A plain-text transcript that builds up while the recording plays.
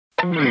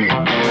Welcome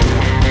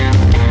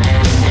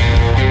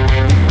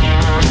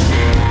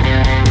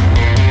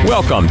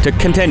to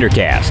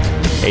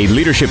ContenderCast, a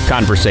leadership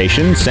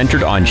conversation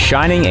centered on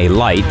shining a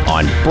light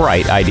on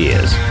bright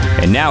ideas.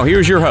 And now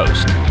here's your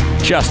host,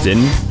 Justin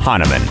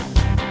Hahnemann.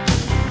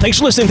 Thanks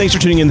for listening. Thanks for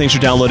tuning in. Thanks for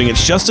downloading.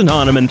 It's Justin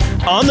Hahnemann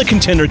on the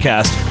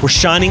ContenderCast. We're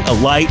shining a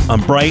light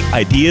on bright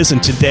ideas.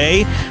 And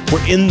today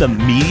we're in the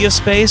media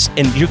space,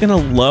 and you're going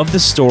to love the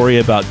story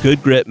about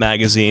Good Grit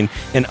Magazine.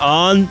 And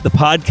on the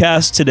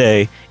podcast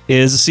today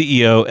is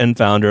the CEO and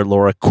founder,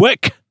 Laura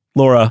Quick.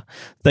 Laura,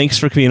 thanks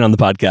for being on the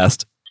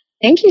podcast.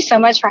 Thank you so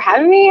much for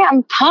having me.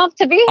 I'm pumped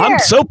to be here. I'm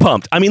so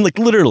pumped. I mean, like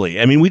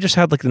literally. I mean, we just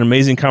had like an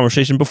amazing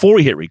conversation before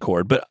we hit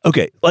record. But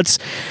okay, let's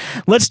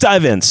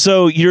dive in.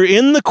 So you're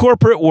in the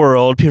corporate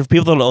world. For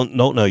people that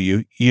don't know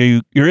you,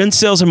 you're in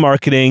sales and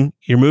marketing.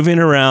 You're moving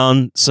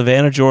around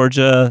Savannah,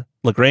 Georgia,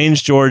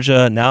 LaGrange,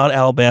 Georgia, now at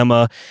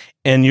Alabama,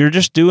 and you're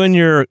just doing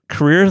your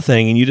career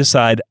thing. And you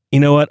decide, you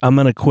know what, I'm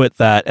going to quit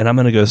that and I'm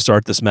going to go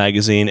start this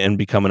magazine and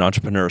become an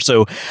entrepreneur.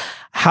 So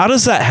how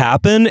does that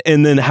happen?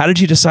 And then how did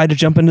you decide to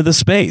jump into the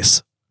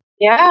space?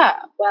 Yeah,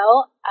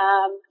 well,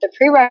 the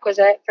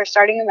prerequisite for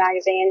starting a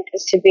magazine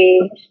is to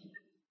be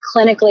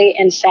clinically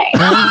insane.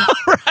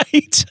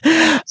 Right.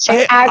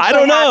 I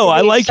don't know.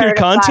 I like your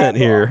content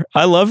here.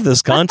 I love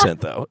this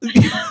content though.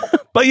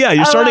 But yeah,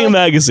 you're starting a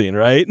magazine,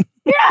 right?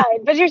 Yeah,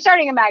 but you're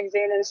starting a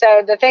magazine. And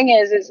so the thing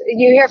is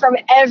you hear from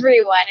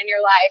everyone in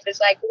your life. It's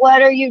like,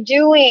 what are you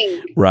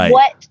doing? Right.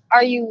 What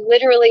are you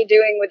literally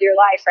doing with your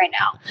life right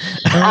now?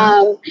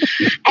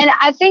 And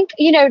I think,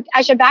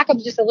 I should back up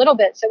just a little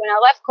bit. So when I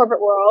left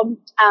corporate world,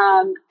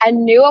 I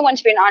knew I wanted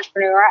to be an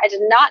entrepreneur. I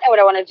did not know what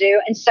I want to do.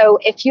 And so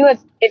if you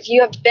have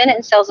been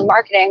in sales and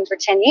marketing for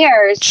 10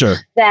 years, sure,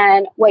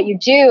 then what you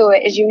do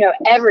is you know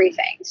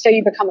everything. So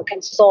you become a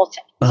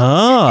consultant.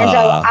 Ah, and so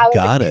I was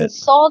a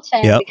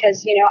consultant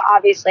because,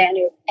 obviously I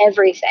knew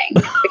everything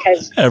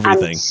because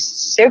I'm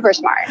super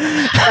smart.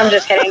 I'm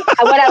just kidding.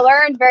 What I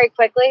learned very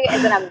quickly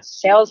is that I'm a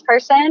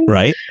salesperson.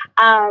 Right.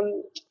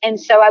 And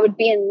so I would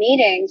be in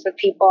meetings with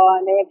people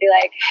and they would be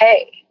like,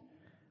 hey,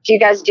 do you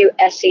guys do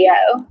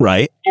SEO?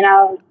 Right. And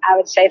I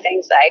would say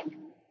things like,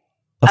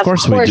 Of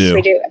course we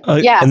do.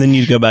 Yeah. And then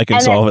you'd go back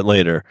and solve it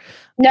later.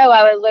 No,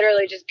 I would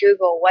literally just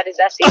Google what is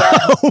SEO.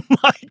 Oh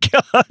my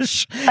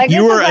gosh.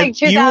 You were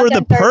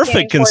the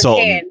perfect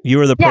consultant. You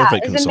were the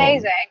perfect consultant. It was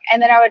amazing.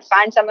 And then I would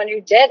find someone who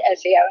did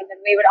SEO and then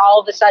we would all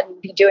of a sudden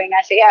be doing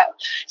SEO.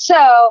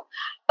 So,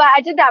 but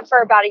I did that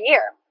for about a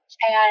year.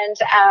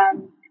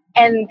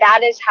 And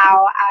that is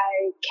how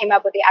I came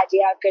up with the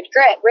idea of Good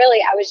Grit.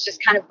 Really, I was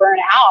just kind of burnt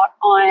out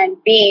on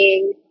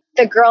being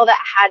the girl that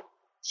had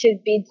to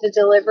be the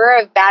deliverer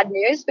of bad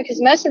news,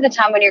 because most of the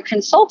time when you're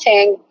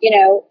consulting,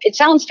 it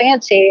sounds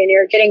fancy and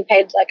you're getting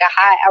paid like a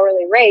high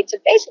hourly rate to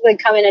basically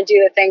come in and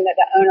do the thing that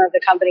the owner of the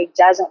company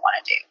doesn't want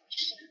to do.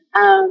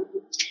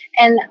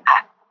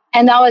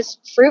 And that was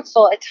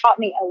fruitful. It taught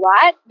me a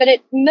lot, but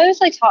it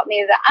mostly taught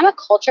me that I'm a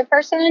culture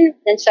person.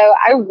 And so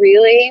I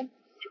really,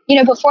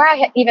 before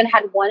I even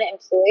had one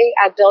employee,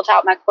 I built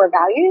out my core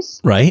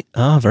values. Right.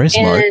 Oh, very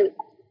smart.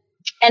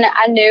 And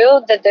I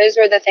knew that those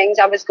were the things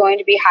I was going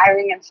to be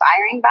hiring and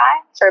firing by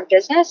for a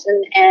business.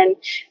 And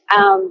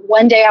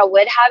one day I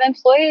would have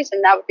employees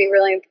and that would be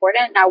really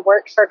important. And I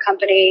worked for a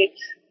company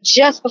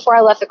just before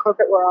I left the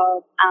corporate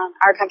world.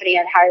 Our company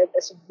had hired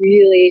this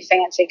really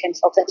fancy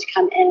consultant to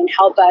come in and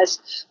help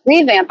us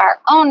revamp our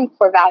own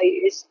core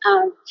values.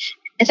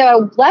 And so I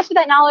left with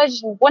that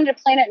knowledge and wanted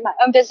to plant it in my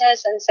own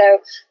business. And so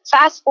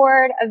fast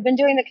forward, I've been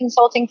doing the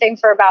consulting thing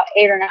for about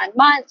 8 or 9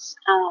 months.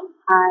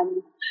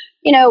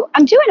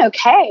 I'm doing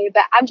okay,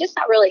 but I'm just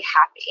not really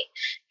happy.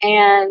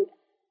 And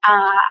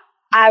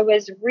I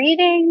was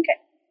reading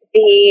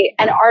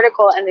an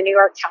article in the New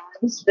York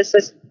Times. This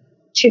was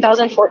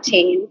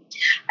 2014.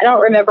 I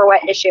don't remember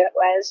what issue it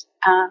was.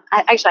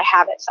 I actually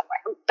have it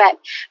somewhere. But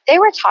they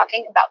were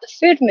talking about the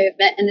food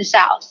movement in the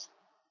South,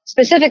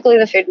 specifically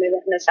the food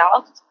movement in the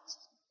South.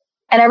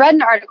 And I read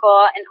an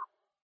article, and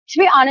to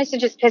be honest, it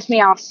just pissed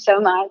me off so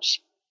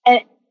much.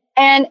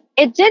 And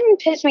it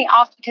didn't piss me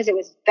off because it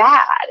was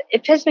bad.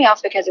 It pissed me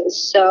off because it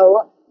was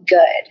so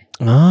good.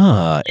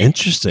 Ah,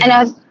 interesting.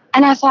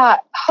 And I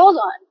thought, hold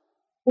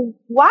on.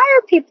 Why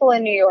are people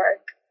in New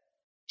York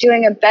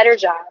doing a better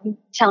job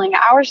telling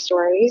our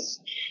stories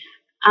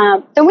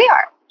than we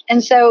are?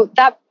 And so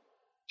that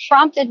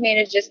prompted me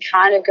to just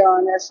kind of go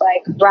on this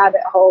like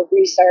rabbit hole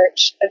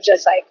research of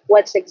just like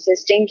what's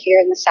existing here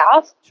in the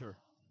South. Sure.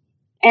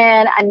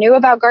 And I knew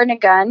about Garden and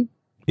Gun.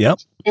 Yep.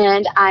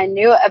 And I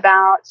knew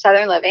about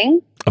Southern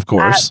Living. Of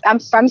course. I'm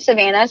from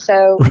Savannah,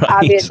 so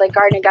obviously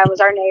Garden and Gun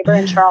was our neighbor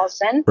in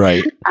Charleston.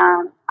 Right.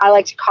 I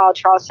like to call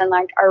Charleston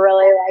like a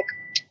really like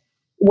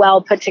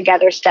well put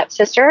together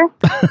stepsister.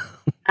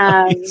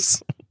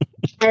 Nice.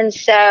 And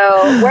so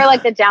we're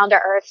like the down to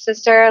earth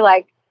sister.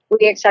 Like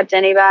we accept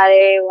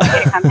anybody, want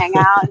you to come hang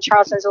out. And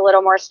Charleston's a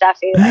little more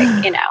stuffy,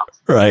 like,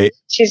 Right.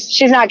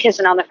 She's not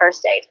kissing on the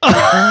first date.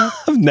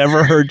 I've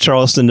never heard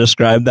Charleston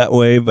described that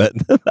way, but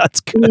that's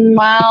good.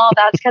 Well,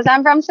 that's because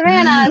I'm from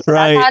Savannah, so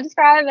right. that's how I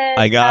describe it.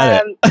 I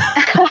got it.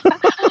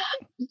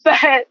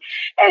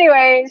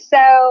 Anyway,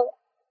 so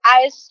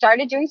I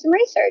started doing some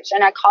research,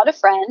 and I called a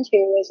friend who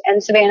was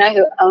in Savannah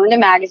who owned a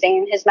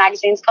magazine. His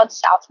magazine's called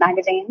South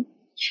Magazine.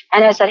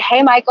 And I said,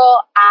 hey,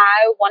 Michael,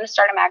 I want to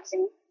start a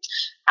magazine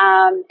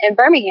in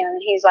Birmingham.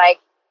 And he's like,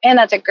 man,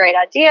 that's a great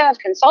idea. I've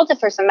consulted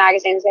for some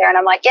magazines there. And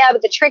I'm like, yeah,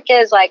 but the trick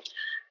is, like,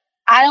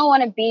 I don't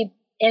want to be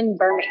in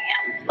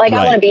Birmingham. Like,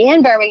 I want to be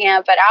in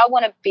Birmingham, but I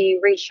want to be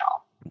regional.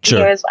 Sure.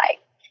 He was like,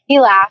 he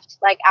laughed,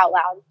 like, out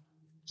loud.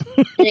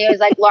 And he was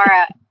like,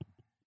 Laura,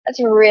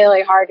 that's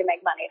really hard to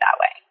make money that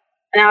way.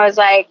 And I was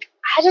like,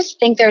 I just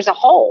think there's a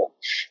hole.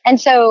 And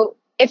so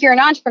if you're an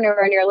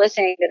entrepreneur and you're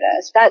listening to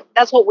this,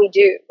 that's what we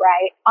do,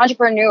 right?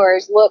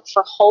 Entrepreneurs look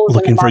for holes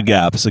Looking in the for market.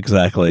 gaps,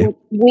 exactly.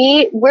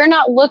 We're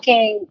not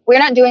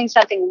doing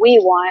something we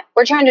want.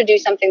 We're trying to do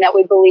something that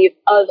we believe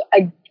of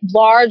a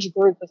large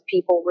group of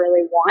people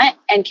really want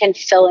and can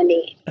fill a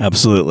need.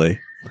 Absolutely.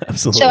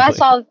 Absolutely.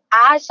 So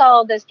I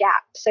saw this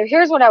gap. So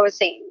here's what I was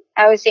seeing.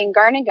 I was seeing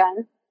Garden &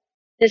 Gun,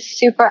 this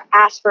super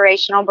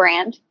aspirational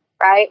brand,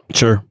 right?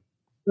 Sure.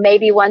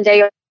 Maybe one day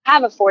you'll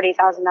have a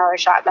 $40,000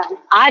 shotgun.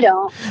 I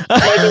don't.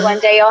 Maybe one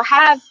day you'll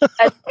have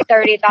a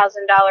 $30,000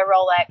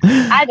 Rolex.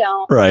 I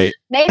don't. Right.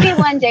 Maybe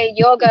one day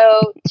you'll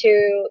go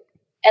to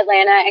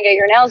Atlanta and get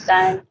your nails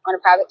done on a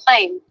private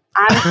plane.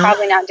 I'm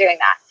probably not doing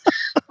that.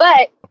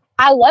 But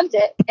I loved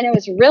it, and it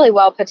was really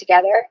well put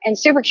together and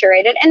super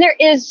curated. And there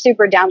is a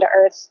super down to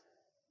earth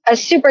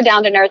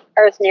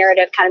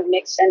narrative kind of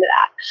mixed into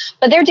that.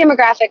 But their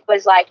demographic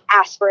was like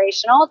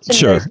aspirational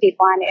to most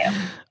people I knew.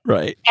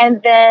 Right.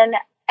 And then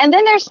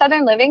there's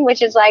Southern Living,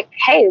 which is like,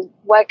 hey,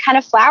 what kind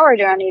of flour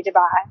do I need to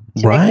buy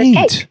to make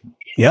this cake?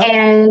 Yep.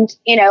 And,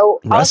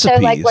 recipes. Also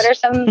like, what are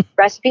some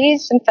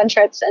recipes, some fun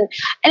trips? And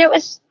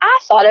I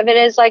thought of it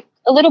as like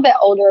a little bit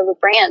older of a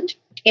brand,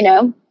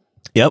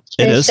 Yep,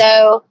 it is.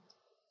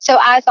 So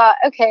I thought,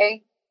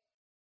 okay,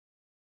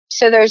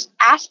 so there's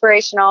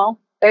aspirational,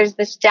 there's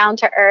this down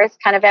to earth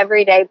kind of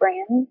everyday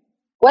brand.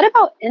 What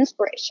about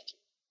inspiration?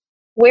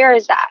 Where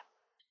is that?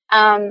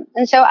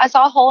 And so I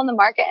saw a hole in the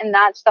market, and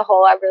that's the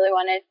hole I really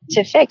wanted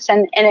to fix.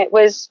 And it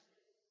was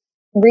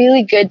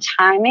really good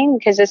timing,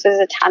 because this is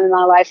a time in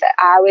my life that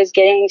I was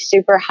getting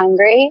super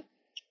hungry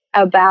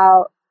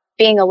about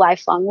being a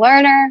lifelong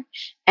learner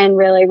and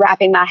really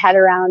wrapping my head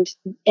around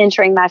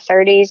entering my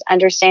 30s,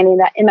 understanding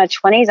that in my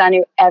 20s, I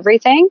knew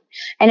everything.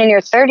 And in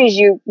your 30s,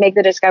 you make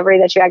the discovery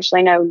that you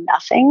actually know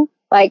nothing.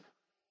 Like,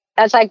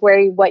 that's like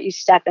what you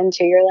step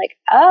into. You're like,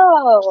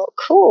 oh,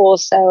 cool.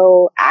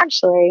 So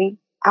actually,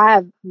 I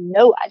have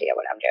no idea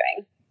what I'm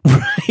doing.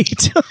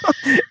 Right.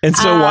 And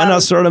so why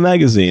not start a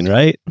magazine,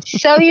 right?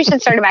 So you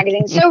should start a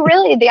magazine. So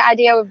really the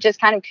idea of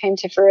just kind of came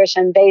to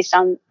fruition based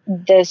on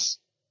this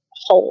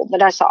hole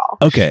that I saw.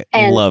 Okay.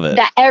 And love it.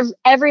 That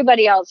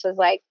everybody else was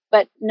like,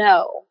 but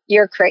no,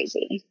 you're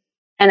crazy.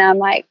 And I'm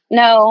like,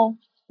 no.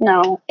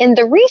 In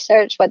the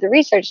research, what the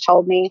research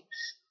told me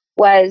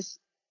was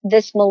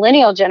this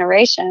millennial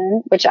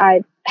generation, which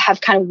I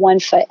have kind of one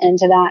foot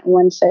into that and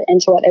one foot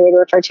into what they would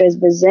refer to as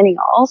the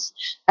Zennials,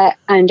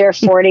 under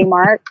 40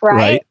 mark,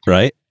 right?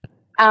 Right.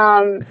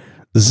 I'm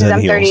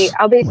 30.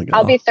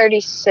 I'll be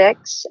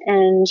 36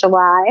 in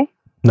July.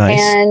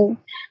 Nice. And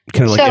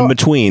kind of like in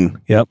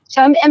between. Yep.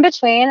 So I'm in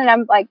between, and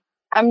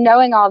I'm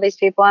knowing all these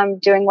people. I'm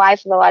doing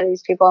life with a lot of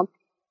these people,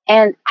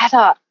 and I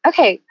thought,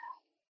 okay,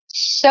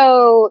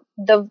 so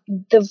the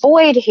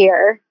void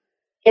here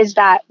is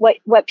that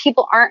what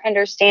people aren't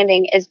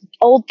understanding is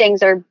old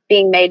things are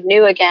being made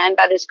new again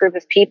by this group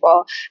of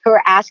people who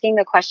are asking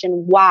the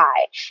question why,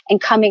 and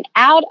coming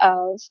out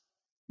of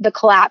the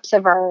collapse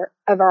of our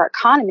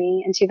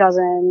economy in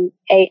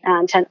 2008,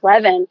 9, 10,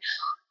 11,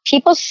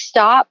 people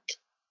stopped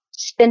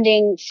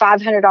spending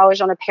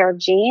 $500 on a pair of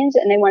jeans,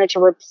 and they wanted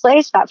to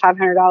replace that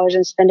 $500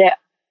 and spend it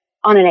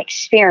on an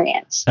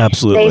experience.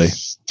 Absolutely. They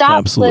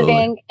stopped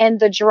living in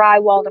the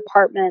drywalled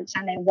apartments,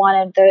 and they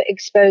wanted the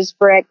exposed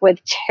brick with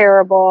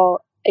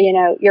terrible,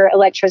 your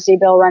electricity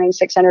bill running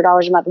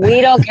 $600 a month.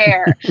 We don't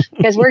care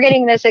because we're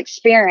getting this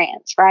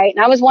experience, right?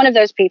 And I was one of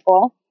those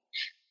people.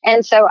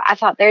 And so I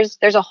thought there's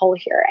a hole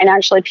here, and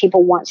actually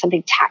people want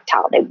something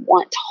tactile. They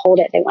want to hold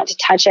it. They want to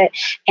touch it.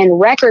 And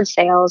record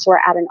sales were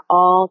at an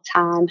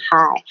all-time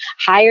high,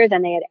 higher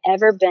than they had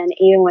ever been,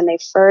 even when they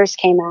first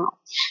came out.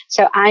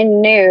 So I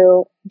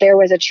knew there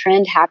was a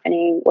trend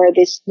happening where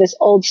this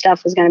old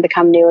stuff was going to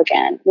become new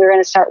again. We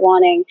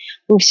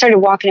started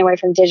walking away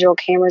from digital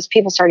cameras.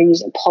 People started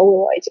using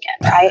Polaroids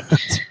again, right?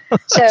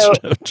 So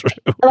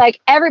like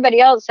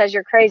everybody else says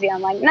you're crazy.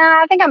 I'm like,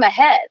 nah, I think I'm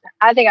ahead.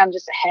 I think I'm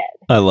just ahead.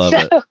 I love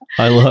it.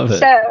 I love it.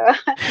 So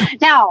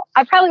now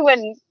I probably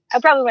wouldn't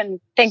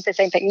think the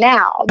same thing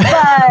now,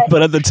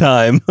 but at the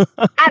time,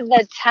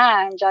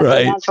 Justin,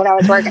 right. That's what I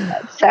was working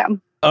with. So.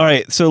 All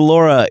right. So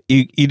Laura,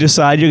 you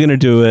decide you're going to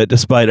do it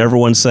despite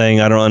everyone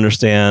saying, I don't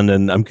understand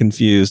and I'm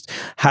confused.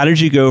 How did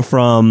you go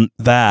from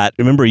that?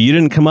 Remember, you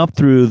didn't come up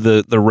through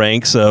the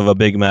ranks of a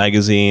big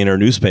magazine or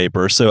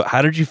newspaper. So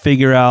how did you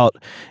figure out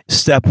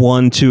step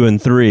 1, 2,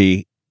 and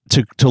 3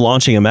 to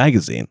launching a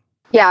magazine?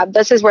 Yeah,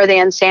 this is where the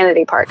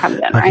insanity part comes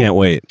in, right? I can't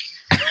wait.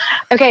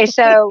 Okay.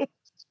 So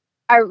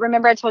I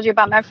remember I told you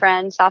about my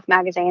friend, South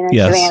Magazine in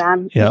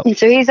Savannah. Yep.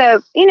 So he's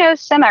a,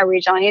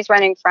 semi-regional. He's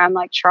running from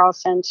like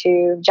Charleston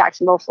to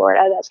Jacksonville,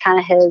 Florida. That's kind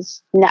of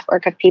his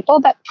network of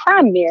people, but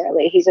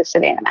primarily he's a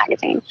Savannah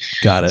Magazine.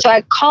 Got it. So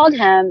I called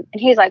him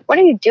and he's like, what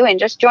are you doing?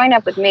 Just join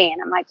up with me.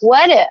 And I'm like,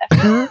 what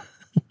if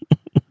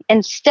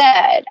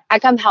instead I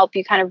come help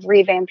you kind of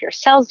revamp your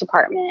sales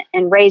department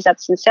and raise up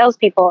some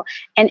salespeople.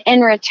 And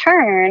in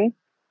return,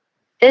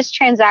 this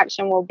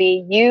transaction will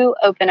be you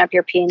open up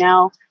your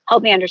P&L,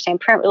 help me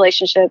understand print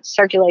relationships,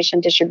 circulation,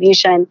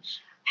 distribution.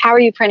 How are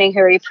you printing? Who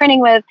are you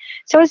printing with?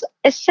 So it was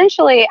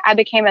essentially, I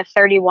became a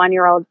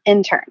 31-year-old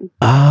intern.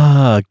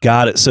 Ah,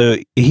 got it. So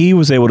he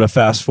was able to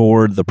fast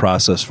forward the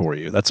process for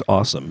you. That's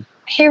awesome.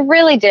 He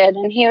really did.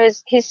 And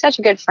he's such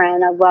a good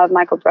friend. I love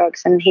Michael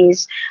Brooks, and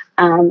he's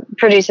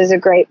produces a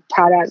great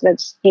product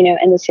that's,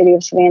 in the city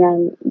of Savannah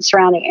and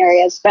surrounding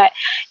areas. But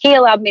he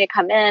allowed me to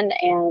come in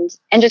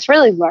and just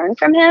really learn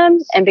from him.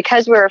 And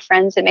because we were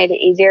friends, it made it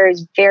easier. He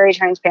was very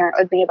transparent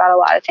with me about a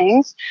lot of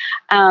things.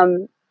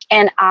 And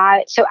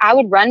I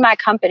would run my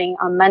company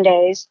on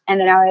Mondays, and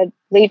then I would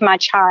leave my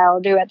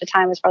child, who at the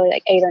time was probably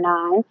like 8 or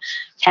 9,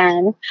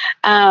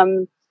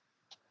 10,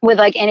 with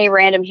like any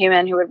random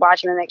human who would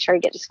watch him and make sure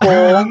he'd get to school.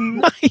 Nice.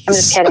 I'm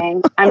just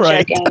kidding. I'm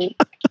joking.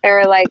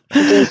 They're like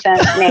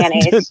decent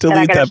nannies that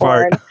I could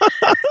afford.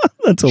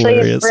 That's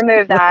hilarious. Please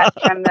remove that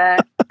from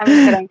the. I'm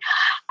just kidding.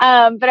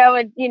 But I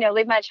would,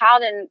 leave my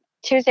child, and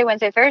Tuesday,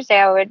 Wednesday,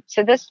 Thursday,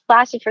 so this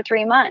lasted for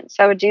 3 months.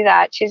 So I would do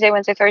that. Tuesday,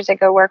 Wednesday, Thursday,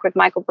 go work with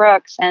Michael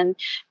Brooks and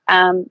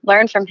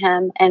learn from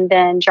him, and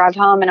then drive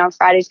home. And on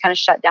Fridays, kind of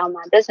shut down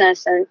my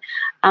business,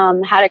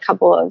 and had a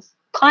couple of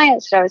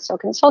clients that I was still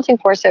consulting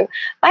for. So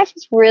life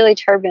was really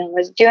turbulent.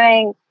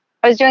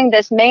 I was doing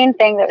this main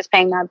thing that was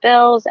paying my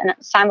bills, and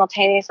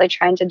simultaneously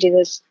trying to do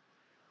this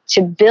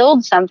to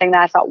build something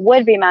that I thought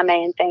would be my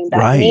main thing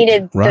that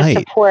needed the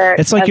support.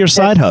 It's like your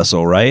side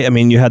hustle, right? I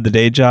mean, you had the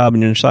day job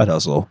and your side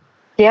hustle.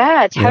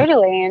 Yeah,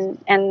 totally.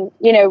 Yeah. And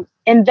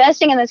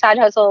investing in the side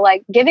hustle,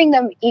 like giving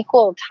them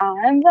equal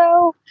time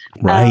though.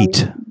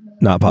 Right.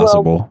 Not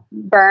possible. Will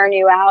burn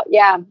you out.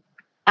 Yeah.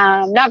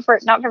 Not for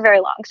very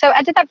long. So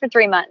I did that for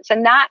 3 months,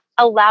 and that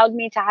allowed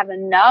me to have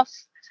enough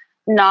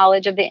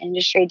knowledge of the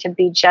industry to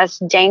be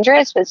just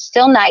dangerous, but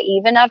still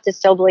naive enough to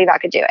still believe I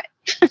could do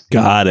it.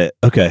 Got it.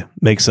 Okay.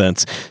 Makes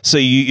sense. So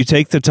you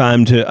take the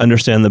time to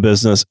understand the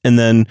business, and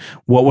then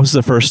what was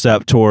the first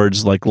step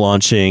towards like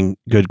launching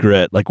Good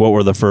Grit? Like what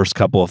were the first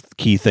couple of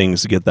key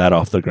things to get that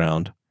off the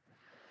ground?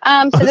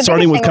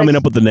 Starting with coming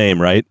up with the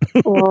name, right?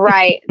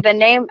 Right. The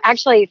name,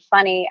 actually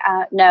funny.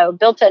 No,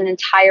 built an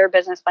entire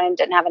business plan,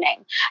 didn't have a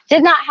name.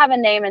 Did not have a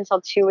name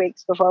until 2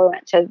 weeks before we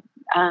went to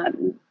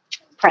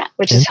print,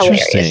 which is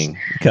hilarious.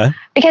 Okay.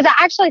 Because I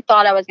actually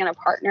thought I was going to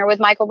partner with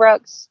Michael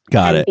Brooks.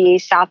 Be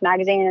South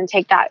Magazine and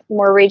take that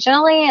more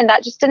regionally. And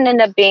that just didn't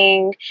end up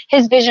being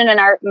his vision, and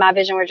my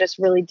vision were just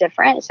really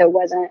different. So it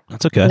wasn't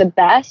the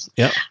best.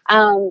 Yep.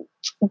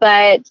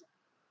 But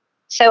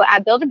so I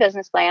built a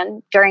business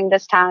plan during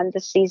this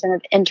season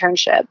of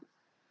internship.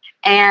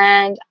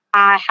 And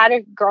I had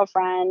a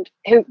girlfriend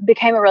who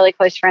became a really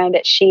close friend,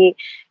 but she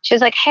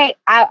was like, hey,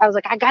 I was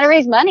like, I got to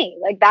raise money.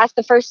 Like, that's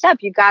the first step.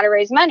 You got to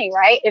raise money,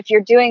 right? If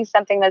you're doing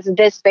something that's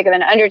this big of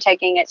an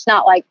undertaking, it's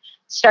not like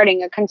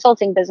starting a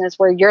consulting business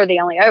where you're the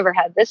only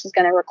overhead. This is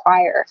going to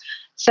require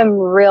some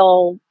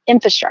real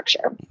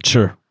infrastructure.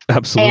 Sure.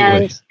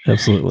 Absolutely.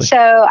 Absolutely.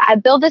 So I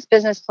built this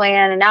business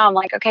plan, and now I'm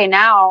like, okay,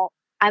 now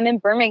I'm in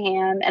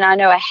Birmingham and I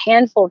know a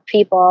handful of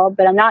people,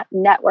 but I'm not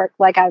networked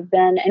like I've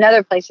been in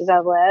other places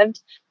I've lived.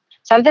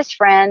 So I have this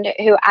friend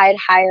who I had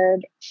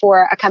hired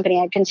for a company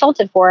I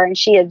consulted for, and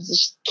she is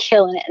just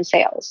killing it in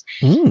sales.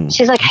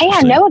 She's like, hey,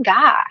 I know a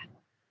guy.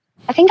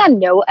 I think I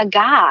know a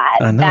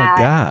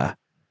guy.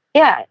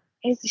 Yeah.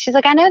 She's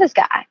like, I know this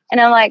guy. And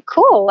I'm like,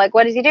 cool. Like,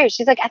 what does he do?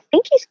 She's like, I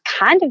think he's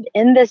kind of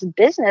in this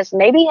business.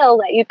 Maybe he'll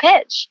let you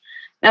pitch.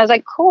 And I was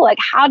like, cool. Like,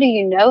 how do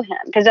you know him?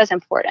 Because that's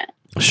important.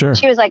 Sure.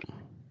 She was like,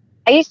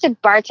 I used to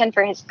bartend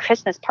for his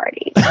Christmas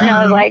parties. And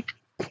I was like,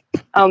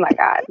 oh my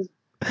God.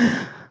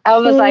 I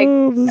was like,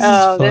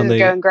 this is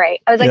going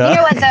great. I was like, you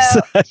know what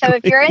though? Exactly. So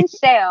if you're in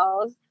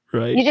sales,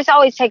 you just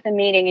always take the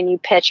meeting and you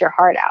pitch your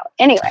heart out.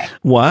 Anyway.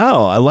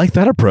 Wow. I like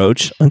that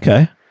approach.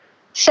 Okay.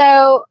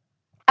 So,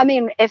 I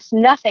mean, if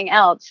nothing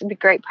else, it'd be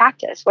great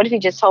practice. What if he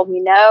just told me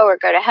no or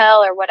go to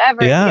hell or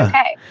whatever? Yeah.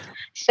 Okay.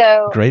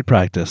 So great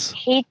practice.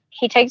 He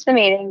takes the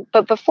meeting,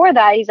 but before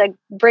that, he's like,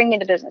 bring me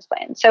the business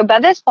plan. So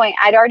by this point,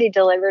 I'd already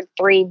delivered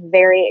 3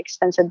 very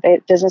expensive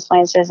business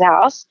plans to his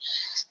house.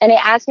 And he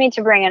asked me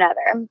to bring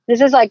another.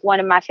 This is like one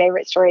of my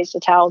favorite stories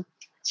to tell.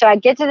 So I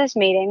get to this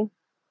meeting,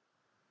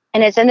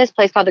 and it's in this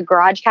place called the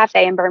Garage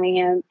Cafe in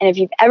Birmingham. And if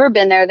you've ever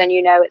been there, then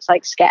you know it's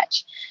like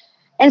Sketch.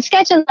 And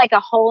Sketch is like a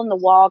hole in the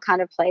wall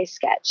kind of place,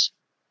 Sketch.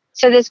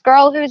 So this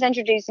girl who's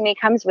introducing me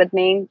comes with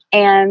me,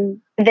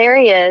 and there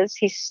he is.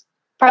 He's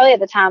probably at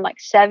the time like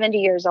 70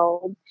 years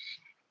old.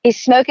 He's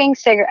smoking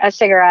a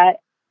cigarette,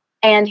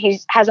 and he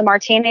has a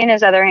martini in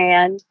his other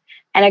hand.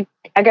 And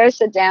I go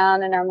sit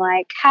down, and I'm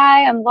like,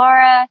 hi, I'm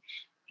Laura.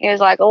 He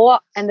was like, oh,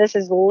 and this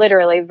is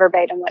literally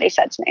verbatim what he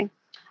said to me.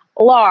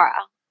 Laura,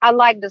 I'd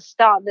like to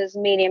start this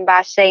meeting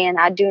by saying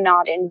I do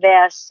not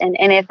invest in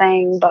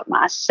anything but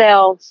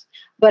myself,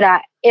 but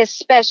I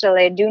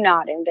especially do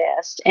not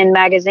invest in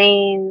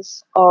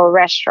magazines or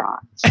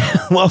restaurants.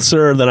 Well,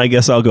 sir, then I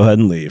guess I'll go ahead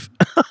and leave.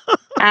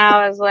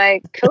 I was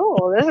like,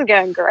 cool, this is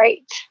going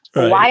great.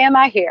 Right. Why am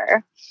I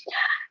here?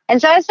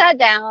 And so I sat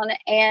down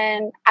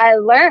and I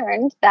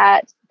learned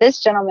that this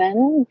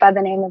gentleman by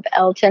the name of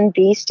Elton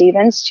B.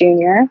 Stevens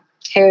Jr.,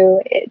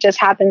 who it just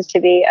happens to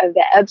be of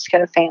the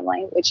EBSCO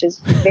family, which is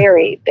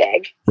very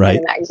big Right.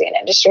 in the magazine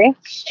industry,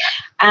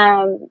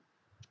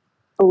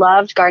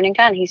 loved Garden &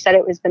 Gun. He said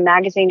it was the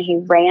magazine he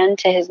ran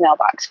to his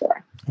mailbox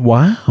for.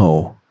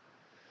 Wow.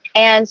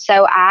 And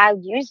so I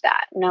used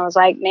that and I was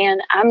like, man,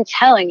 I'm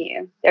telling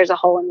you, there's a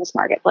hole in this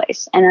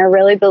marketplace. And I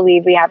really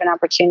believe we have an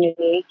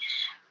opportunity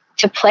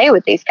to play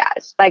with these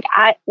guys. Like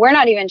we're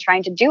not even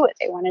trying to do what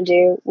they want to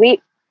do.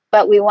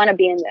 But we want to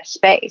be in this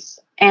space.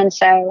 And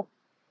so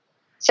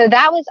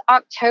that was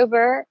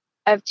October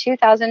of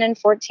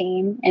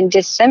 2014, and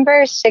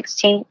December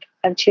 16th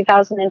of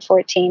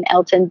 2014,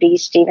 Elton B.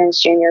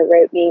 Stevens Jr.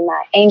 wrote me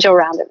my angel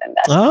round of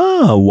investment.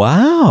 Oh,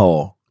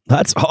 wow.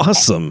 That's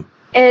awesome.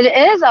 It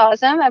is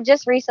awesome. I've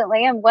just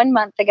recently, a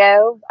month and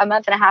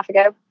a half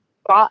ago,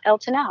 bought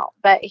Elton out.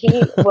 But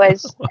he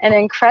was an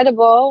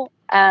incredible,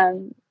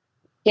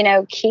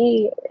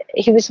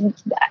 he was,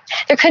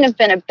 there couldn't have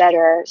been a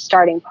better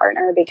starting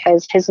partner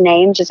because his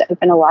name just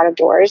opened a lot of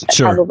doors that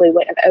Sure. probably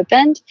wouldn't have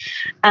opened.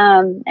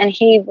 And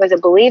he was a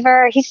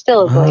believer. He's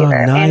still a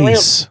believer.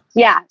 Nice.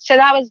 And so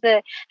that was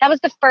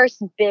the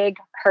first big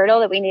hurdle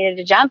that we needed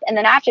to jump. And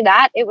then after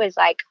that, it was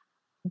like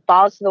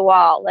balls to the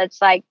wall. Let's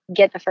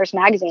get the first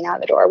magazine out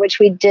of the door, which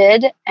we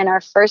did. And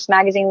our first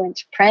magazine went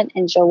to print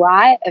in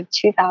July of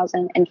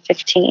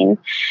 2015.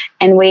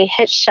 And we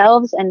hit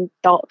shelves and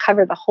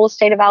covered the whole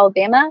state of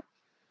Alabama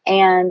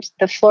and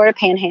the Florida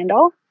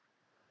Panhandle.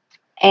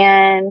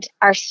 And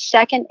our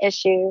second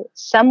issue,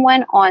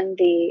 someone on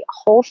the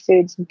Whole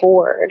Foods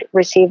board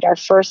received our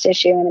first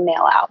issue in a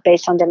mail out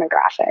based on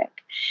demographic.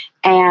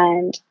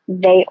 And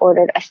they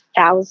ordered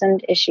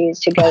 1,000 issues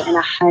to go in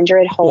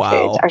 100 Whole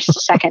Foods, our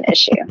second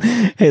issue.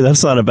 Hey,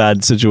 that's not a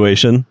bad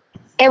situation.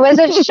 It was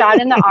a shot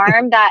in the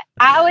arm that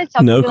I always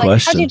tell No people,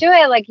 question. how'd you do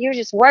it? Like, you were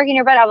just working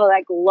your butt. I was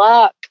like,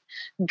 look,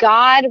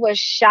 God was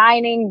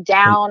shining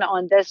down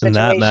on this situation. And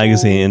that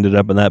magazine ended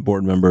up in that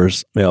board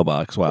member's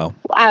mailbox. Wow.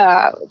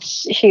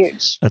 It's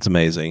huge. That's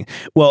amazing.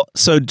 Well,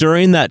 so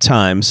during that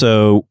time,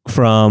 so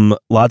from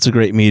lots of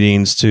great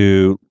meetings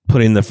to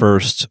putting the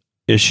first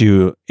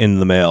issue in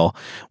the mail,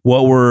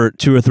 what were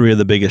 2 or 3 of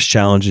the biggest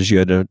challenges you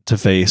had to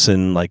face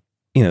in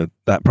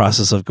that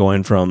process of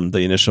going from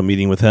the initial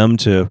meeting with him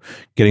to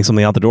getting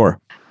something out the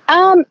door?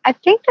 I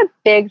think the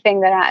big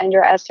thing that I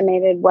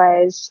underestimated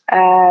was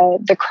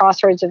the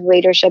crossroads of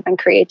leadership and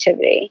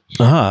creativity.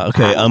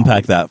 Okay.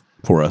 Unpack that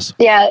for us.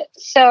 Yeah.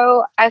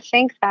 So I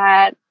think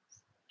that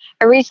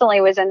I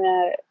recently was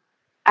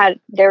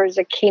there was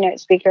a keynote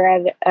speaker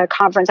at a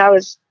conference I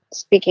was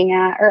speaking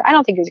at, or I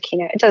don't think he was a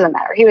keynote. It doesn't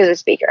matter. He was a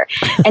speaker,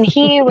 and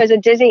he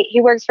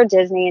works for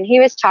Disney, and he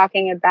was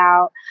talking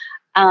about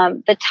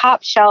the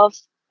top shelf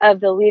of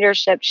the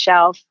leadership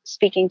shelf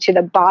speaking to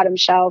the bottom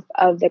shelf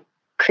of the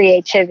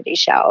creativity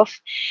shelf,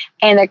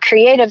 and the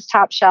creative's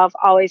top shelf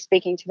always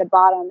speaking to the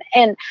bottom.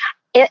 And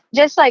it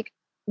just like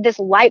this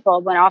light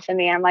bulb went off in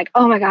me, and I'm like,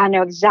 oh my God, I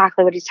know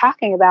exactly what he's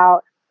talking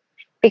about.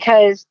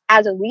 Because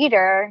as a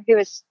leader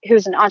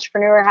who's an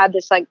entrepreneur, had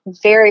this like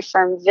very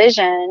firm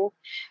vision,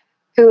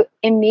 who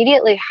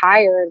immediately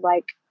hired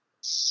like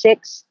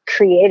 6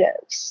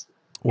 creatives.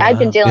 Wow. I'd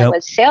been dealing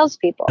with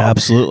salespeople.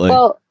 Absolutely.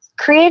 Well,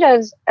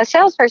 creatives, a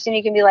salesperson,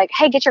 you can be like,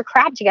 hey, get your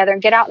crap together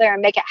and get out there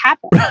and make it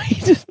happen.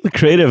 Right. The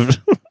creative.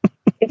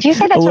 If you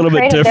say that's a little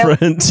bit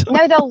different.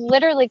 They'll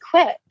literally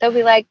quit. They'll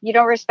be like, you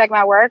don't respect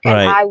my work, and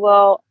Right. I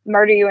will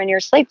murder you in your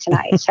sleep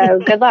tonight. So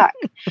good luck.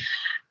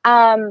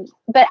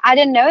 But I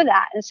didn't know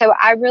that. And so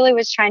I really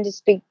was trying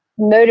to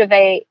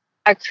motivate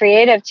a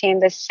creative team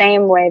the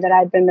same way that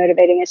I'd been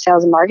motivating a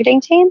sales and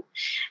marketing team.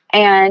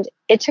 And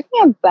it took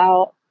me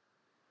about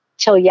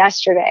till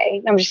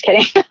yesterday. I'm just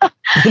kidding.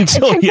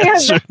 Until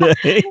yesterday.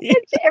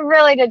 It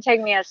really did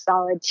take me a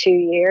solid 2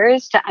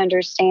 years to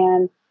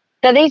understand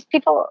that these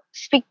people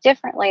speak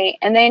differently,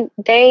 and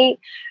they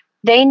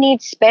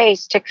need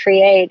space to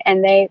create,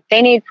 and they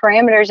need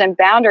parameters and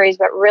boundaries.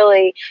 But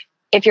really,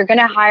 if you're going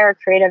to hire a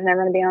creative and they're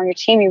going to be on your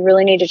team, you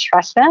really need to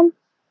trust them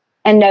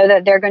and know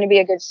that they're going to be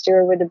a good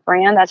steward with the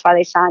brand. That's why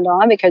they signed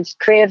on, because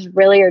creatives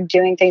really are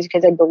doing things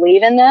because they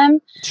believe in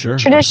them. Sure.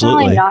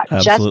 Traditionally, not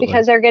just Absolutely.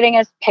 because they're getting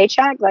a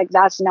paycheck. Like,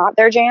 that's not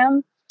their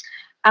jam.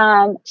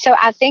 So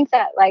I think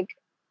that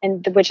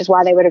which is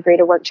why they would agree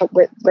to work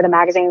with a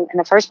magazine in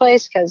the first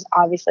place, because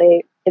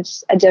obviously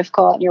it's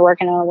difficult and you're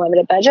working on a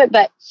limited budget.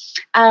 But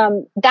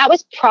that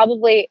was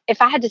probably,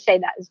 if I had to say,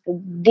 that is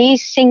the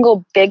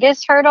single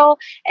biggest hurdle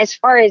as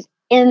far as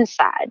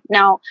inside.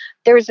 Now,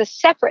 there was a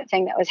separate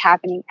thing that was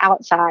happening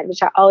outside,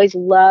 which I always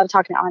love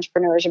talking to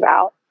entrepreneurs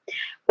about,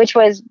 which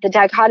was the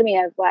dichotomy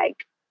of like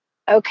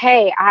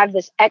okay, I have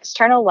this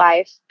external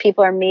life.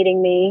 People are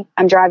meeting me.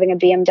 I'm driving a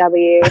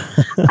BMW.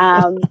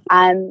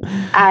 I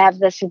have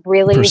this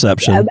really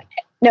perception.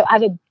 No, I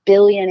have a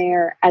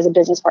billionaire as a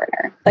business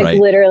partner. Like Right,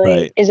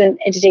 literally right. is an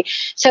entity.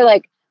 So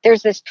like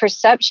there's this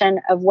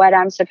perception of what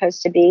I'm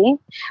supposed to be.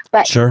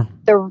 But Sure.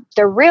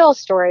 the real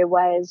story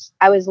was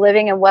I was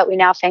living in what we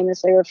now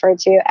famously refer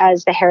to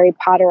as the Harry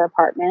Potter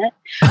apartment,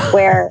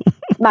 where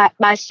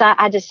my son,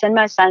 I had to send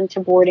my son to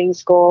boarding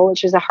school,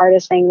 which was the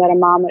hardest thing that a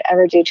mom would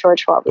ever do to her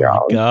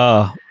 12-year-old.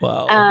 Oh,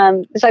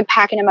 wow. It's like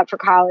packing him up for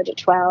college at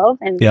 12.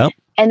 Yep.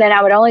 And then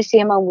I would only see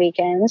him on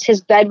weekends.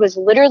 His bed was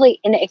literally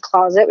in a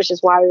closet, which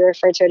is why we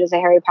refer to it as a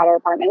Harry Potter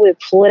apartment. We would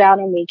pull it out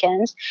on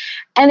weekends.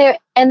 And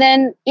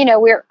then,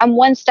 I'm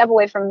one step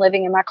away from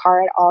living in my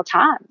car at all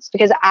times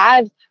because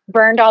I've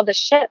burned all the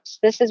ships.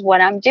 This is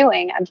what I'm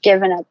doing. I've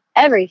given up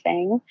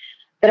everything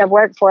that I've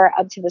worked for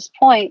up to this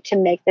point to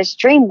make this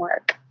dream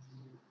work.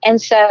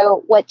 And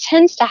so what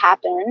tends to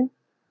happen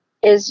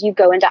is you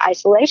go into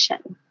isolation.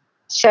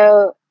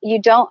 So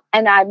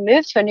and I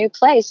moved to a new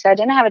place. So I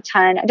didn't have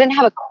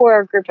a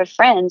core group of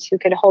friends who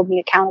could hold me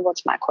accountable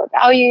to my core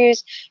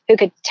values, who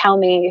could tell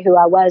me who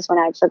I was when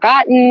I'd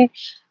forgotten.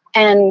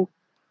 And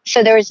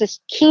so there was this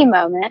key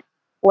moment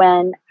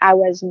when I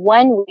was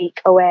 1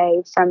 week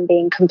away from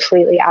being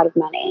completely out of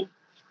money.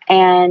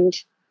 And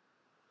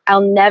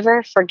I'll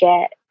never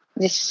forget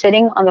just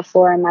sitting on the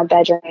floor in my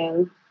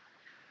bedroom,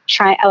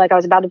 I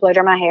was about to blow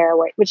dry my hair,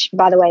 which,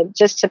 by the way,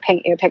 just to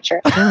paint you a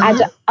picture, I had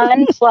to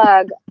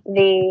unplug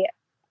the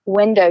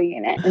window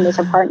unit in this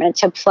apartment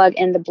to plug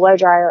in the blow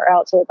dryer, or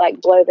else it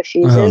would blow the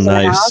fuses in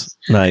the house.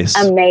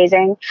 Nice.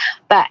 Amazing.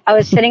 But I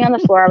was sitting on the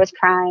floor, I was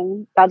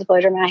crying, about to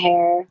blow dry my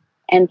hair,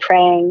 and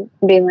praying,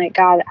 being like,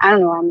 God, I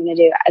don't know what I'm going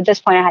to do. At this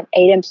point, I had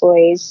 8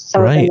 employees,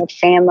 some of them with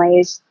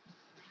families.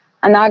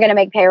 I'm not going to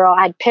make payroll.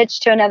 I had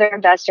pitched to another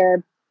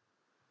investor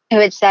who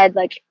had said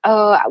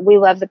oh, we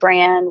love the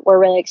brand. We're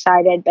really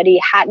excited. But he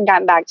hadn't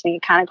gotten back to me.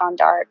 It kind of gone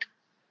dark.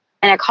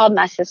 And I called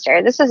my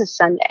sister. This was a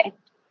Sunday.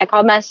 I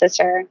called my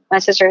sister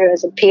who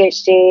has a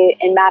PhD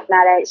in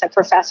mathematics, a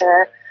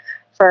professor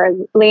for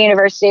Lee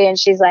University. And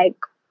she's like,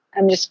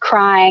 I'm just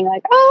crying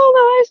oh,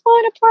 my life's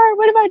falling apart.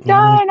 What have I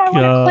done?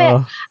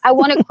 I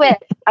want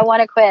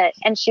to quit.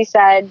 And she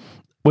said,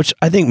 which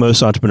I think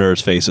most entrepreneurs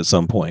face at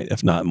some point,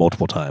 if not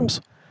multiple times.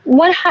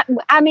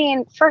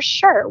 For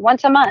sure.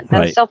 Once a month.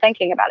 I'm still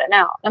thinking about it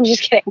now. I'm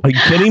just kidding. Are you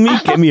kidding me?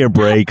 Give me a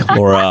break,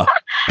 Laura.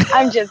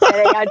 I'm just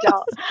kidding. I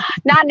don't.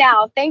 Not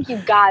now. Thank you,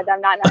 God. I'm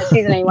not in that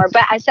season anymore.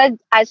 But I said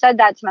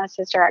that to my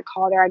sister. I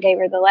called her. I gave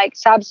her the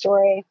sob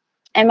story.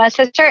 And my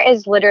sister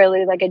is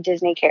literally like a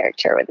Disney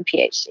character with a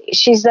PhD.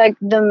 She's like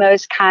the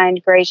most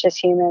kind, gracious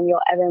human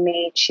you'll ever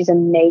meet. She's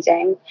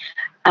amazing.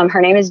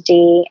 Her name is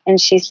Dee. And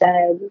she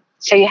said,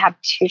 so you have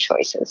 2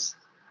 choices.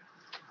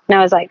 And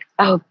I was like,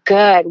 oh,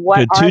 good. What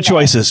good. are 2 they?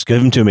 choices. Give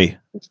them to me.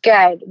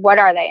 Good. What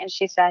are they? And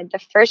she said, the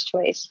first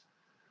choice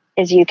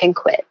is you can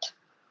quit.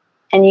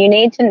 And you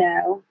need to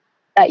know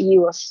that you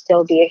will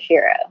still be a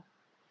hero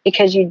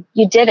because you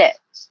did it.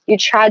 You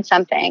tried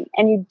something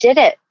and you did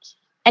it.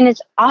 And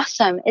it's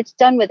awesome. It's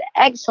done with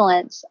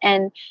excellence.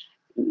 And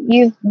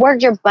you've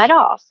worked your butt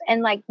off.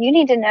 And you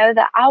need to know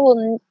that I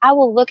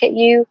will look at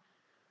you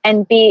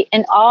and be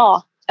in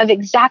awe of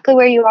exactly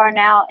where you are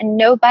now, and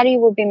nobody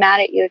will be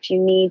mad at you if you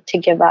need to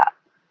give up.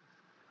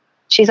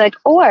 She's like,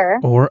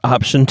 or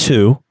option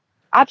 2.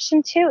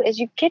 Option 2 is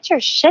you get your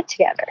shit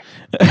together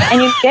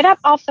and you get up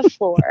off the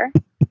floor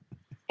and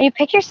you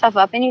pick yourself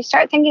up and you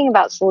start thinking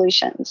about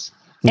solutions.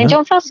 And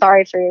don't feel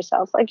sorry for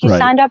yourself. You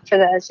signed up for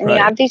this and you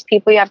have these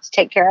people you have to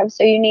take care of,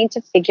 so you need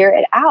to figure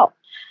it out.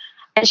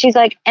 And she's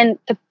like, and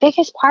the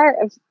biggest part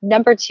of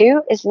number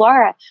 2 is,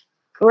 Laura,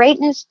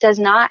 greatness does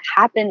not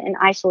happen in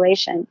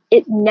isolation.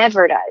 It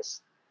never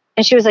does.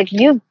 And she was like,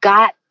 you've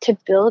got to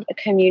build a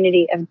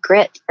community of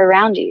grit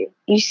around you.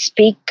 You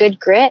speak good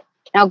grit,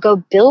 now go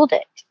build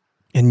it.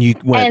 And you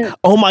went,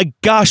 oh my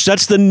gosh,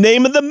 that's the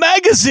name of the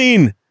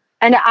magazine.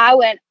 And I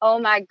went, oh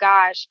my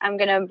gosh, I'm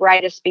going to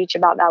write a speech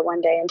about that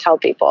one day and tell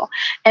people.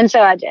 And so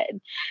I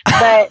did.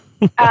 But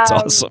that's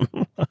awesome.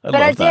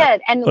 I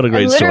did. And what a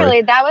great literally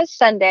story. That was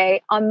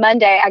Sunday. On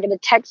Monday, I get a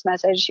text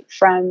message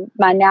from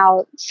my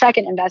now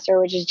second investor,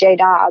 which is Jay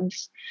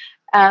Dobbs,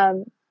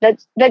 that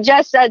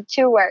just said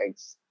 2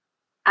 words.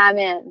 I'm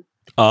in.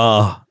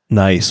 Oh,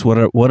 nice. What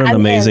an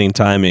amazing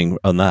timing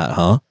on that,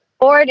 huh?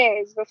 4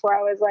 days before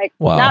I was like,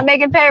 wow. Not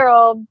making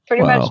payroll,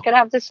 pretty much gonna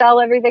have to sell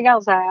everything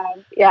else I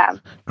have. Yeah.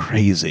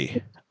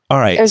 Crazy. All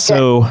right.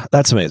 So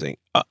that's amazing.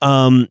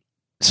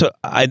 So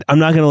I'm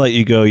not going to let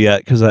you go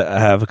yet because I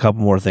have a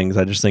couple more things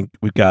I just think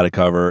we've got to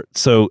cover.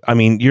 So, I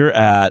mean, you're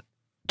at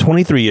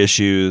 23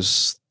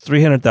 issues,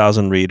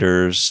 300,000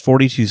 readers,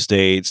 42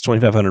 states,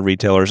 2,500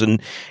 retailers, and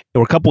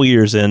we're a couple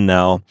years in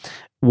now.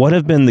 What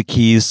have been the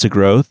keys to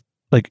growth?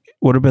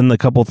 What have been the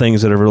couple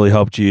things that have really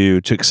helped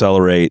you to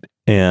accelerate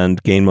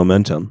and gain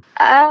momentum?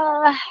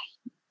 I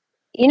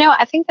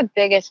think the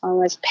biggest one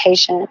was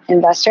patient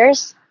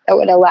investors that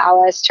would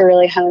allow us to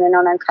really hone in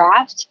on our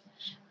craft.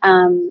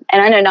 And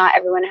I know not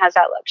everyone has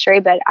that luxury,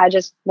 but I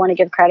just want to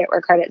give credit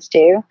where credit's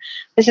due.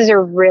 This is a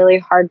really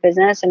hard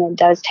business, and it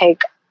does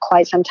take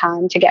quite some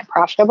time to get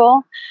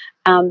profitable,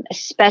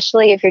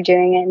 especially if you're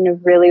doing it in a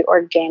really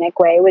organic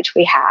way, which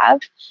we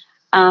have.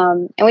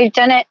 And we've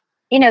done it,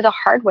 the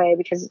hard way,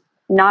 because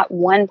not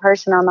one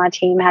person on my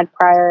team had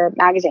prior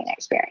magazine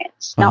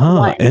experience. Not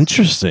one.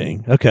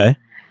 Interesting. Okay.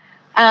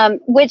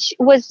 Which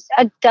was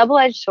a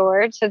double-edged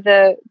sword. So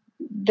the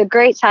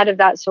great side of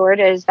that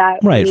sword is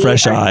that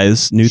fresh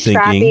eyes, new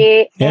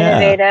thinking,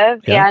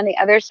 innovative. Yeah. And the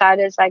other side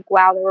is like,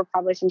 wow, there were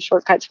probably some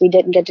shortcuts we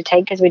didn't get to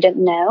take because we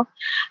didn't know.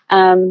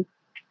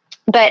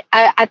 But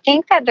I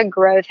think that the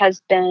growth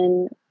has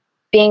been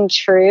being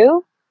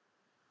true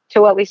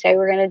to what we say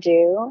we're going to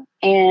do,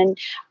 and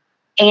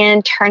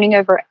turning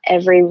over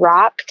every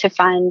rock to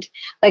find,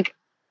 like,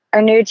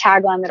 our new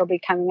tagline that'll be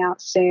coming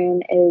out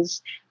soon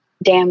is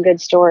damn good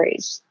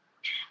stories.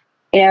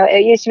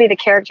 It used to be the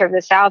character of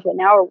the South, but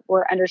now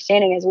we're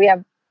understanding is we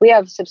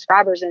have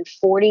subscribers in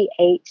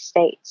 48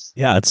 states.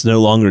 Yeah, it's no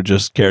longer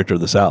just character of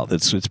the South.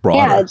 It's broader.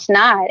 Yeah, it's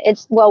not.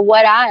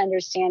 What I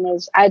understand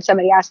is, I had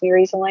somebody ask me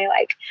recently,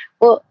 like,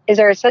 well, is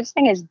there a such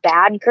thing as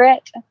bad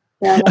grit?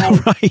 And I'm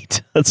like,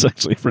 right. That's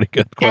actually a pretty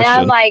good question.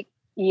 And I'm like,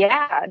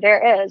 yeah,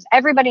 there is.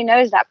 Everybody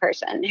knows that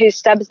person who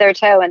stubs their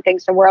toe and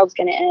thinks the world's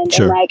going to end.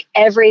 Sure. And like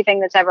everything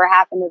that's ever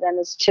happened to them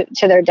is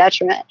to their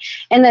detriment.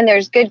 And then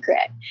there's good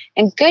grit.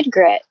 And good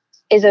grit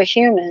is a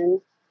human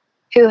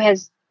who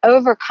has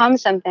overcome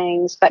some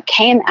things, but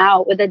came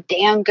out with a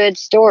damn good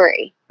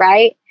story,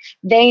 right?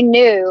 They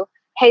knew,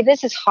 hey,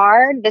 this is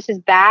hard. This is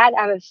bad.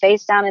 I have a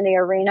face down in the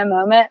arena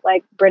moment,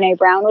 like Brene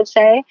Brown would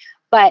say,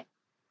 but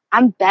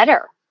I'm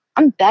better.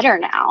 I'm better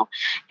now.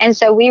 And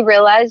so we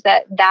realized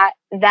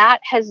that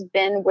has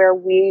been where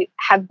we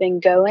have been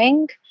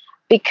going,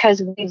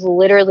 because we've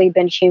literally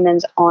been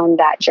humans on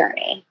that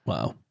journey.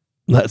 Wow.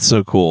 That's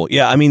so cool.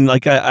 Yeah. I mean,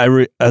 like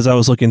as I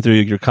was looking through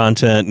your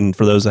content, and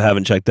for those that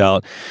haven't checked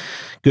out,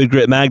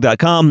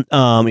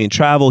 goodgritmag.com, in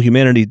travel,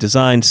 humanity,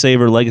 design,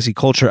 savor, legacy,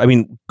 culture. I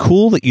mean,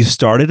 cool that you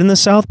started in the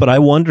South, but I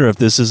wonder if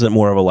this isn't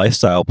more of a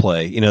lifestyle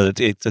play.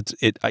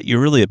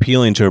 You're really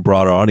appealing to a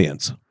broader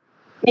audience.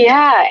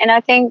 Yeah. And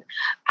I think,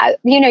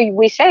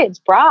 we say it's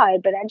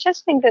broad, but I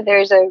just think that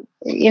there's a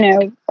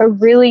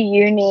really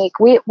unique,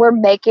 we're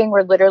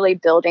literally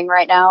building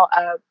right now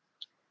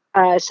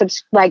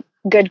like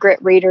Good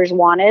Grit Readers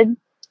Wanted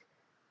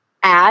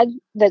ad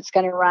that's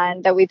going to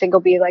run, that we think will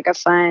be like a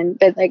fun,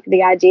 but like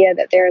the idea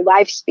that they're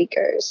life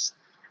speakers.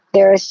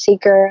 They're a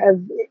seeker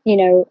of,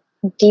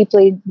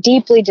 deeply,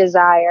 deeply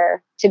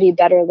desire to be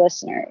better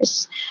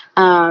listeners.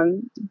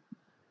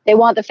 They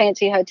want the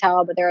fancy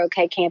hotel, but they're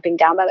okay camping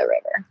down by the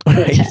river.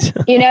 Right.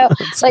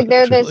 Like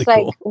they're this, really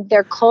cool. Like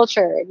they're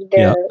cultured.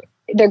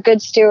 They're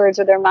good stewards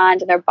with their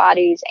minds and their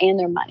bodies and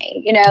their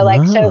money.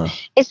 So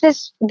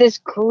it's this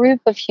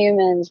group of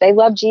humans. They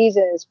love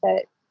Jesus,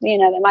 but they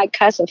might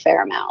cuss a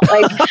fair amount.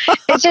 Like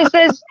it's just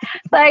this,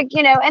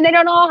 and they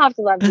don't all have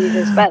to love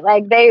Jesus, but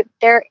like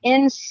they're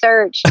in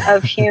search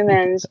of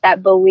humans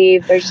that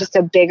believe there's just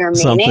a bigger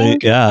meaning.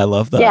 Yeah, I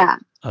love that. Yeah,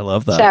 I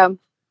love that. So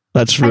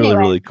that's really,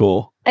 really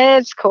cool.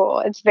 It's cool.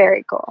 It's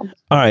very cool.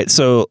 All right.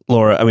 So,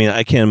 Laura, I mean,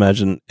 I can't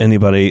imagine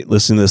anybody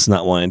listening to this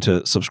not wanting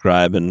to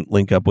subscribe and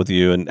link up with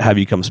you and have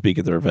you come speak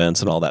at their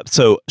events and all that.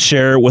 So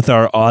share with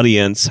our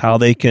audience how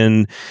they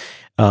can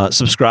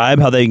subscribe,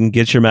 how they can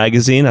get your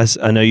magazine.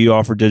 I know you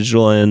offer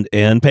digital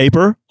and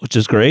paper, which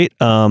is great.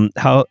 How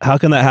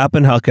can that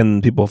happen? How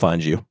can people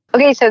find you?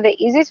 Okay. So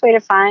the easiest way to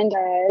find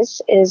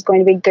us is going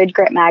to be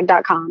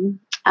goodgritmag.com.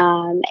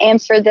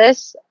 And for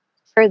this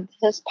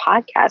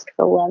podcast,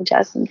 for love,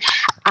 Justin,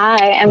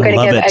 I am going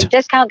to give a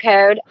discount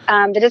code.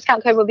 The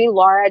discount code will be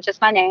Laura,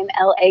 just my name,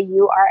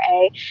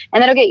 Laura,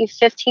 and that'll get you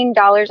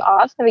 $15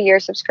 off of a year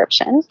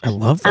subscription. I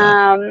love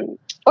that.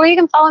 Or you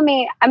can follow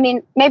me. I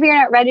mean, maybe you're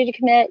not ready to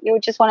commit. You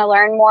just want to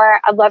learn more.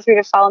 I'd love for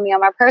you to follow me on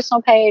my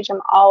personal page. I'm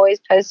always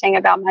posting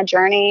about my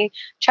journey.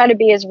 Try to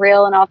be as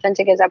real and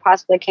authentic as I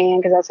possibly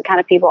can, because that's the kind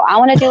of people I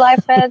want to do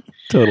life with.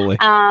 Totally.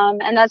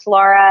 And that's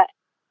Laura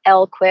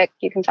L. Quick.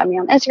 You can find me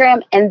on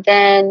Instagram, and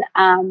then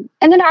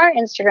our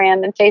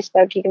Instagram and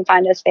Facebook. You can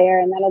find us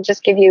there, and that'll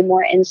just give you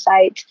more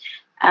insight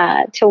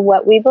to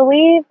what we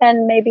believe,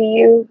 and maybe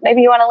you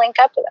want to link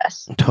up with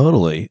us.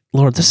 Totally,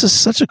 Laura. This is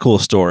such a cool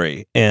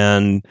story,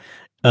 and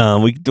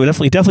we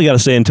definitely got to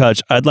stay in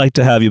touch. I'd like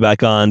to have you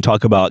back on,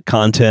 talk about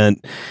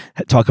content,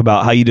 talk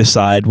about how you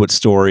decide what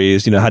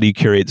stories, how do you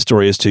curate the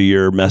stories to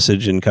your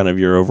message and kind of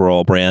your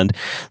overall brand.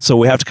 So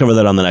we have to cover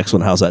that on the next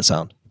one. How's that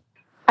sound?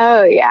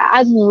 Oh yeah,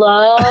 I'd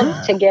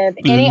love to give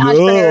any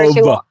entrepreneurs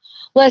who want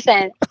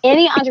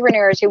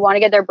to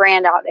get their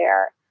brand out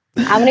there.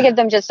 I'm going to give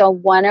them just a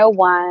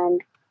 101,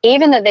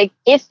 even that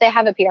if they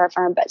have a PR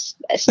firm, but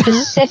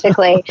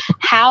specifically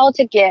how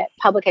to get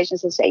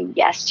publications to say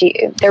yes to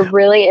you. There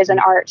really is an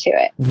art to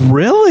it.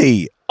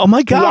 Really? Oh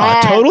my God!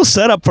 Yes. Total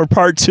setup for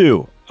part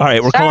 2. All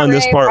right, we're calling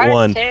this part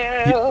 1.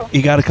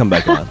 You got to come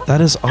back on.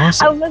 That is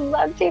awesome. I would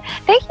love to.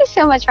 Thank you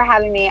so much for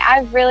having me.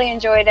 I've really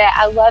enjoyed it.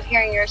 I love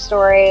hearing your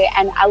story,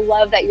 and I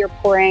love that you're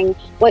pouring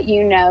what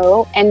you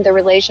know and the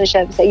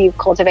relationships that you've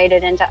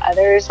cultivated into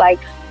others. Like,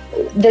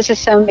 this is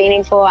so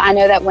meaningful. I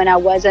know that when I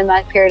was in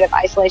my period of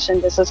isolation,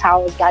 this is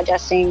how I was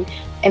digesting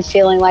and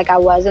feeling like I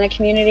was in a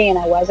community and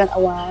I wasn't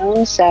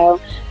alone. So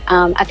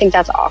I think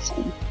that's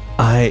awesome.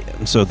 I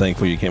am so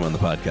thankful you came on the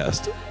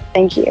podcast.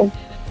 Thank you.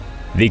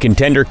 The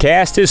Contender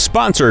Cast is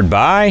sponsored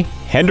by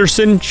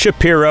Henderson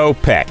Shapiro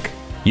Peck.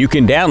 You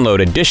can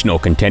download additional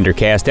Contender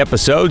Cast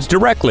episodes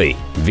directly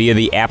via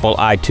the Apple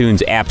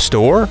iTunes App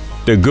Store,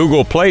 the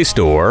Google Play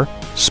Store,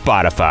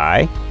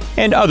 Spotify,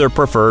 and other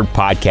preferred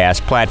podcast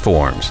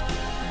platforms.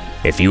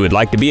 If you would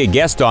like to be a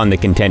guest on the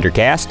Contender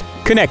Cast,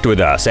 connect with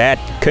us at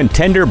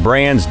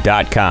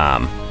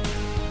contenderbrands.com.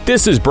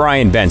 This is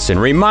Brian Benson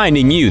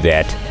reminding you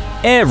that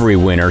every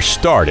winner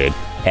started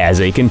as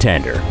a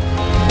contender.